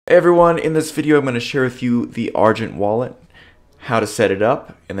Hey everyone, in this video I'm going to share with you the Argent Wallet, how to set it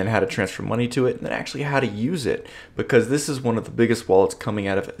up, and then how to transfer money to it, and then actually how to use it, because this is one of the biggest wallets coming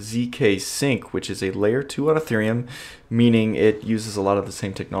out of zkSync, which is a layer 2 on Ethereum, meaning it uses a lot of the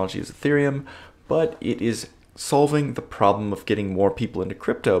same technology as Ethereum, but it is solving the problem of getting more people into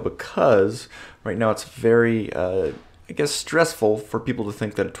crypto, because right now it's very stressful for people to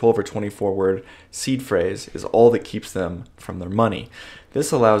think that a 12 or 24 word seed phrase is all that keeps them from their money.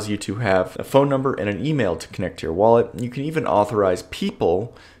 This allows you to have a phone number and an email to connect to your wallet. You can even authorize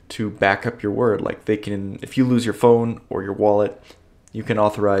people to back up your word. Like they can, if you lose your phone or your wallet, you can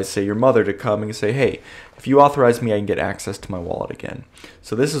authorize, say, your mother to come and say, hey, if you authorize me, I can get access to my wallet again.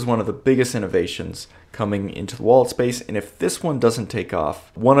 So this is one of the biggest innovations coming into the wallet space, and if this one doesn't take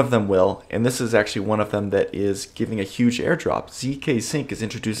off, one of them will, and this is actually one of them that is giving a huge airdrop. zkSync is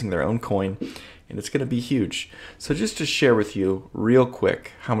introducing their own coin, and it's going to be huge. So just to share with you real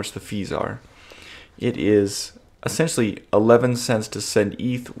quick how much the fees are. It is essentially 11 cents to send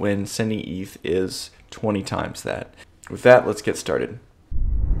ETH when sending ETH is 20 times that. With that, let's get started.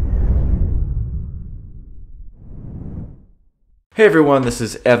 Hey everyone, this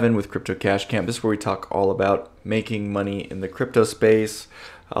is Evan with Crypto Cash Camp. This is where we talk all about making money in the crypto space,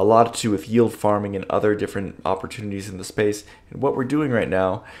 a lot to do with yield farming and other different opportunities in the space. And what we're doing right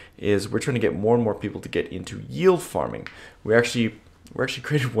now is we're trying to get more and more people to get into yield farming. We're actually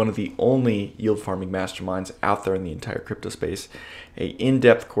created one of the only yield farming masterminds out there in the entire crypto space. A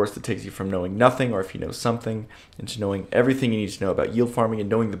in-depth course that takes you from knowing nothing, or if you know something, into knowing everything you need to know about yield farming and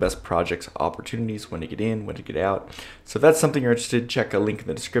knowing the best projects, opportunities, when to get in, when to get out. So if that's something you're interested in, check a link in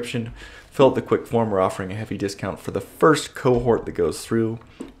the description. Fill out the quick form. We're offering a heavy discount for the first cohort that goes through.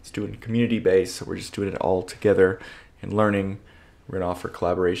 It's doing community based, so we're just doing it all together and learning. We're going to offer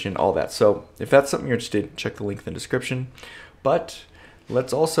collaboration, all that. So if that's something you're interested in, check the link in the description. But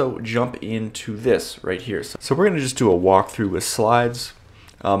let's also jump into this right here. So we're going to just do a walkthrough with slides.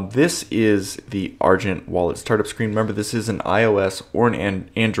 This is the Argent Wallet startup screen. Remember, this is an iOS or an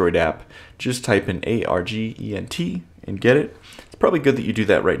Android app. Just type in ARGENT and get it. It's probably good that you do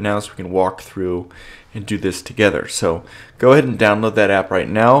that right now so we can walk through and do this together. So go ahead and download that app right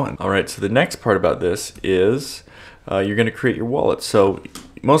now. All right, so the next part about this is you're going to create your wallet. So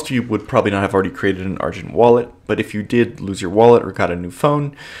most of you would probably not have already created an Argent Wallet, but if you did lose your wallet or got a new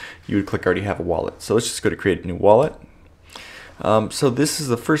phone, you would click already have a wallet. So let's just go to create a new wallet. So this is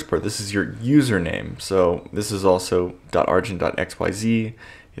the first part. This is your username. So this is also .argent.xyz.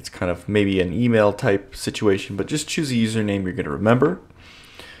 It's kind of maybe an email type situation, but just choose a username you're going to remember.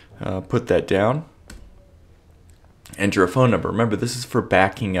 Put that down. Enter a phone number. Remember, this is for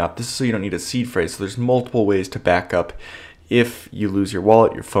backing up. This is so you don't need a seed phrase. So there's multiple ways to back up if you lose your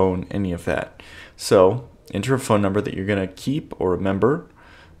wallet, your phone, any of that. So enter a phone number that you're going to keep or remember.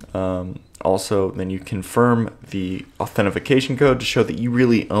 Also, then you confirm the authentication code to show that you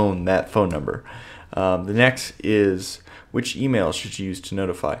really own that phone number. The next is which email should you use to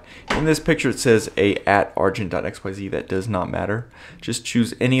notify. In this picture it says @argent.xyz. That does not matter. Just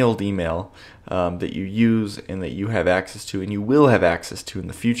choose any old email that you use and that you have access to and you will have access to in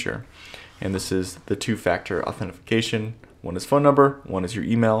the future. And this is the two-factor authentication. One is phone number, one is your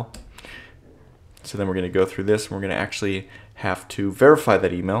email. So then we're going to go through this and we're going to actually have to verify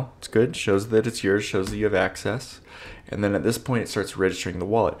that email. It's good, shows that it's yours, shows that you have access. And then at this point it starts registering the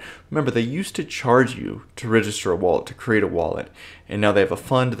wallet. Remember, they used to charge you to register a wallet, to create a wallet. And now they have a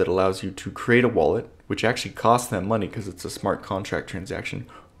fund that allows you to create a wallet, which actually costs them money because it's a smart contract transaction,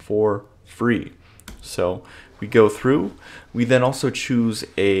 for free. So we go through. We then also choose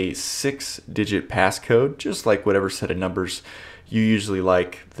a 6-digit passcode, just like whatever set of numbers you usually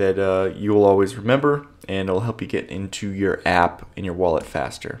like that you will always remember, and it'll help you get into your app and your wallet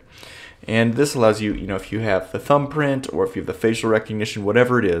faster. And this allows you, if you have the thumbprint or if you have the facial recognition,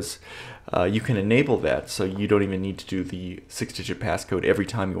 whatever it is, you can enable that so you don't even need to do the 6-digit passcode every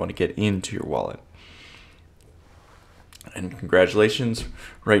time you want to get into your wallet. And congratulations,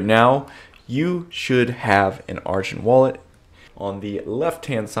 right now you should have an Argent Wallet. On the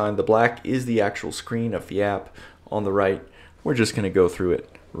left-hand side, the black is the actual screen of the app. On the right, we're just going to go through it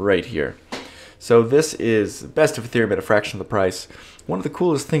right here. So this is the best of Ethereum at a fraction of the price. One of the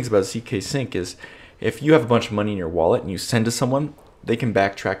coolest things about zkSync is if you have a bunch of money in your wallet and you send to someone, they can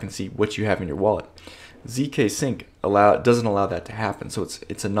backtrack and see what you have in your wallet. zkSync doesn't allow that to happen, so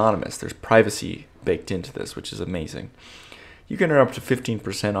it's anonymous. There's privacy baked into this, which is amazing. You can earn up to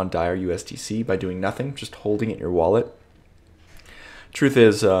 15% on Dire USDC by doing nothing, just holding it in your wallet. Truth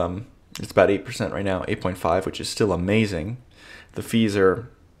is, it's about 8% right now, 8.5, which is still amazing. The fees are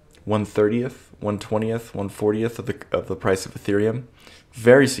 1/30th, 1/20th, 1/40th of the price of Ethereum.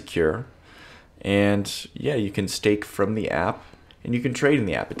 very secure, and yeah, you can stake from the app and you can trade in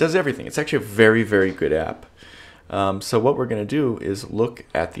the app. It does everything. It's actually a very, very good app. So what we're going to do is look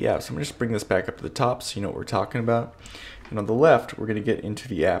at the app. So I'm going to just bring this back up to the top so you know what we're talking about. And on the left, we're going to get into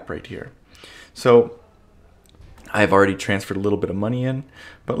the app right here. So I've already transferred a little bit of money in,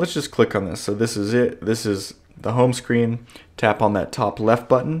 but let's just click on this. So this is it. This is the home screen. Tap on that top left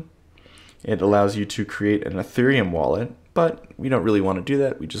button. It allows you to create an Ethereum wallet, but we don't really want to do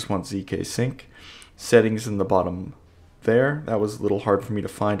that. We just want zkSync. Settings in the bottom there. That was a little hard for me to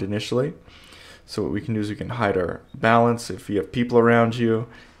find initially. So what we can do is we can hide our balance if you have people around you.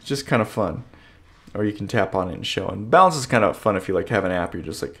 It's just kind of fun. Or you can tap on it and show. And balance is kind of fun if you like have an app. You're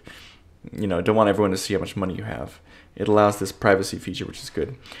just like, you know, don't want everyone to see how much money you have. It allows this privacy feature, which is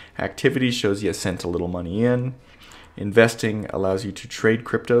good. Activity shows you sent a little money in. Investing allows you to trade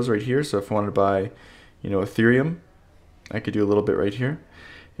cryptos right here. So if I wanted to buy, you know, Ethereum, I could do a little bit right here.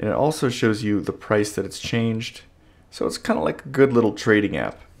 And it also shows you the price that it's changed. So it's kind of like a good little trading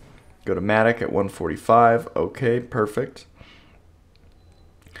app. Go to Matic at 145. Okay, perfect.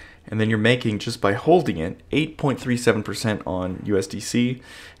 And then you're making, just by holding it, 8.37% on USDC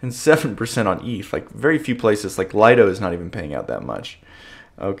and 7% on ETH. Like very few places, like Lido is not even paying out that much.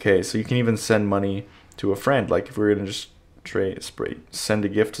 Okay, so you can even send money to a friend. Like if we're going to just send a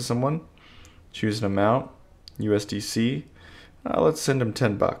gift to someone, choose an amount, USDC. Let's send them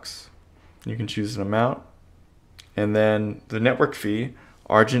 10 bucks. You can choose an amount. And then the network fee,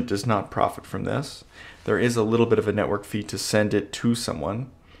 Argent does not profit from this. There is a little bit of a network fee to send it to someone,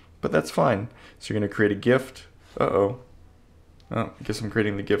 but that's fine. So you're going to create a gift. Oh, I guess I'm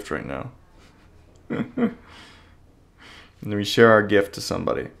creating the gift right now. And then we share our gift to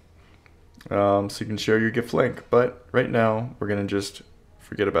somebody. So you can share your gift link. But right now, we're going to just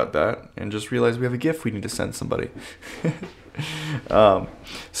forget about that and just realize we have a gift we need to send somebody.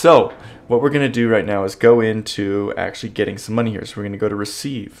 So what we're going to do right now is go into actually getting some money here. So we're going to go to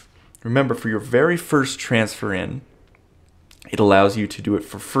receive. Remember, for your very first transfer in, it allows you to do it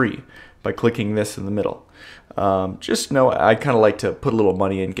for free by clicking this in the middle. Just know I kind of like to put a little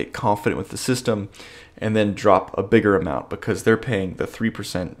money in, get confident with the system, and then drop a bigger amount because they're paying the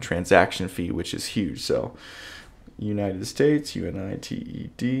 3% transaction fee, which is huge. So United States,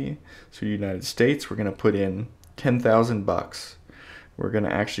 UNITED. So United States, we're going to put in 10,000 bucks. We're going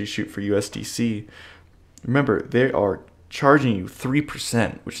to actually shoot for USDC. Remember, they are charging you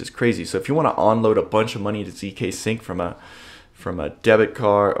 3%, which is crazy. So if you want to onload a bunch of money to zkSync from a debit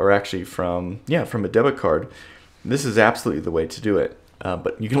card, or actually from a debit card, this is absolutely the way to do it.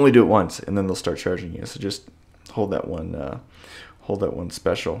 But you can only do it once, and then they'll start charging you. So just hold that one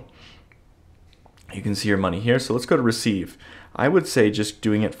special. You can see your money here. So let's go to receive. I would say just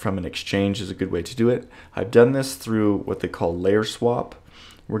doing it from an exchange is a good way to do it. I've done this through what they call layer swap.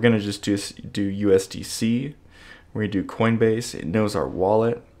 We're going to just do USDC. We're going to do Coinbase. It knows our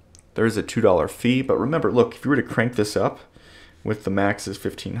wallet. There's a $2 fee. But remember, look, if you were to crank this up, with the max is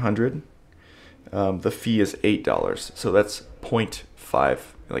 $1,500, the fee is $8. So that's 0.5,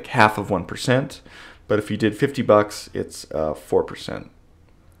 like half of 1%. But if you did 50 bucks, it's 4%.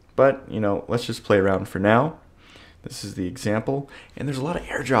 But, you know, let's just play around for now. This is the example. And there's a lot of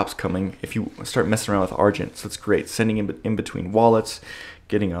airdrops coming if you start messing around with Argent. So it's great. Sending in between wallets,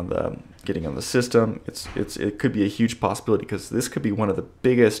 getting on the system. It could be a huge possibility because this could be one of the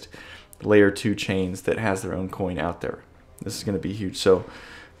biggest layer 2 chains that has their own coin out there. This is going to be huge. So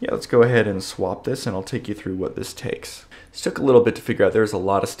yeah, let's go ahead and swap this, and I'll take you through what this takes. This took a little bit to figure out. There's a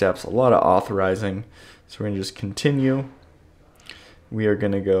lot of steps, a lot of authorizing. So we're going to just continue. We are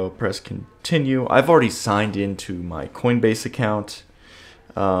going to go press continue. I've already signed into my Coinbase account.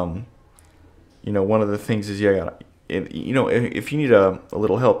 You know, one of the things is, you know, if you need a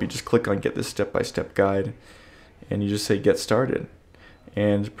little help, you just click on get this step-by-step guide, and you just say get started.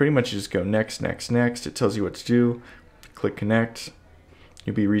 And pretty much you just go next, next, next. It tells you what to do. Click connect.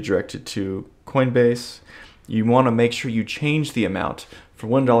 You'll be redirected to Coinbase. You want to make sure you change the amount from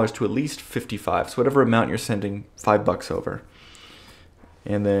 $1 to at least 55. So whatever amount you're sending, $5 over.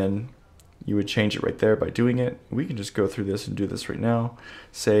 And then you would change it right there by doing it. We can just go through this and do this right now.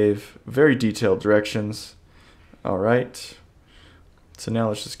 Save. Very detailed directions. All right. So now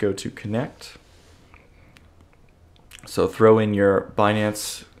let's just go to connect. So throw in your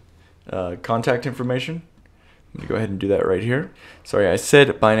Binance contact information. I'm going to go ahead and do that right here. Sorry, I said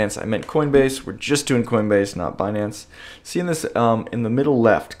Binance. I meant Coinbase. We're just doing Coinbase, not Binance. See in this in the middle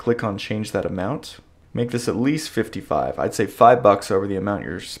left, click on change that amount. Make this at least 55. I'd say $5 over the amount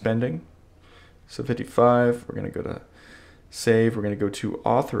you're spending. So 55. We're going to go to save. We're going to go to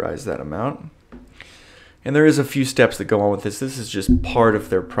authorize that amount. And there is a few steps that go on with this. This is just part of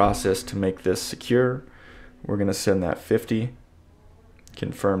their process to make this secure. We're going to send that 50.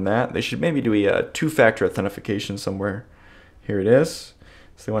 Confirm that. They should maybe do a two-factor authentication somewhere. Here it is.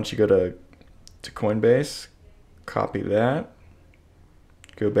 So they want you to go to Coinbase, copy that,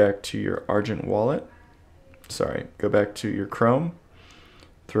 go back to your Argent Wallet. Sorry, go back to your Chrome,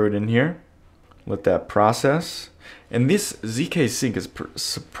 throw it in here, let that process. And this zkSync is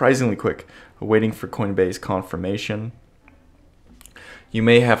surprisingly quick, waiting for Coinbase confirmation. You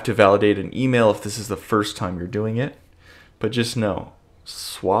may have to validate an email if this is the first time you're doing it, but just know,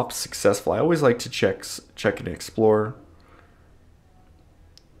 swap successful. I always like to check and explore.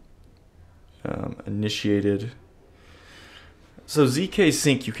 Initiated. So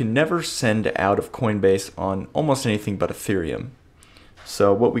zkSync, you can never send out of Coinbase on almost anything but Ethereum.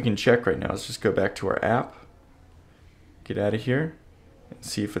 So what we can check right now is just go back to our app, get out of here, and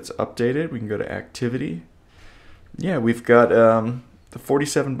see if it's updated. We can go to activity. Yeah, we've got the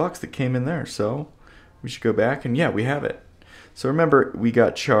 47 bucks that came in there. So we should go back and yeah, we have it. So remember, we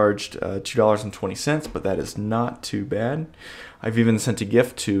got charged $2.20, but that is not too bad. I've even sent a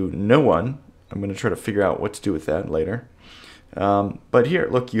gift to no one. I'm going to try to figure out what to do with that later. But here,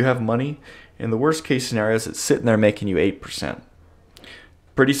 look, you have money. In the worst case scenarios, it's sitting there making you 8%.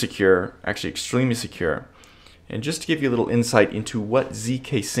 Pretty secure, actually extremely secure. And just to give you a little insight into what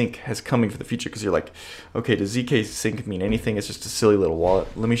zkSync has coming for the future, because you're like, okay, does zkSync mean anything? It's just a silly little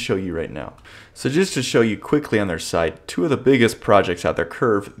wallet. Let me show you right now. So just to show you quickly on their site, two of the biggest projects out there,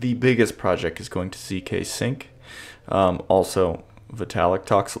 Curve, the biggest project is going to zkSync. Also, Vitalik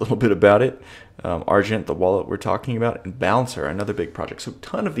talks a little bit about it. Argent, the wallet we're talking about, and Balancer, another big project. So a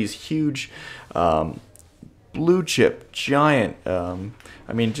ton of these huge blue chip, giant,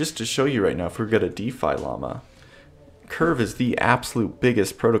 I mean, just to show you right now, if we've got a DeFi llama, Curve is the absolute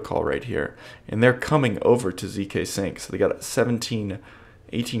biggest protocol right here, and they're coming over to zkSync. So they got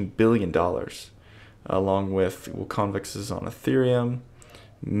 $18 billion, along with, well, Convex is on Ethereum,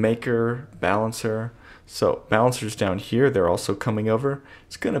 Maker, Balancer. So Balancer's down here, they're also coming over.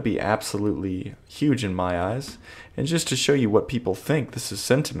 It's going to be absolutely huge in my eyes. And just to show you what people think, this is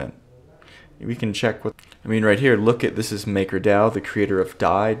sentiment. We can check what, I mean, right here, look at, this is MakerDAO, the creator of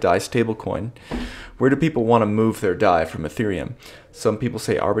DAI stablecoin. Where do people want to move their DAI from Ethereum? Some people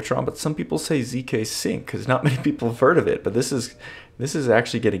say Arbitron, but some people say zkSync, because not many people have heard of it. But this is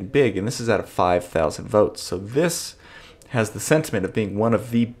actually getting big, and this is out of 5,000 votes. So this has the sentiment of being one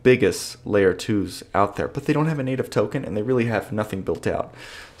of the biggest layer 2s out there. But they don't have a native token, and they really have nothing built out.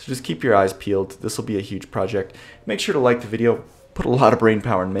 So just keep your eyes peeled. This will be a huge project. Make sure to like the video. Put a lot of brain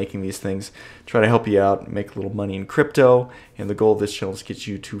power in making these things. Try to help you out, make a little money in crypto. And the goal of this channel is to get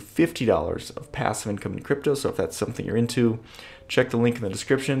you to $50 of passive income in crypto. So if that's something you're into, check the link in the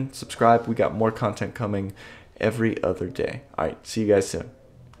description. Subscribe. We got more content coming every other day. All right, see you guys soon.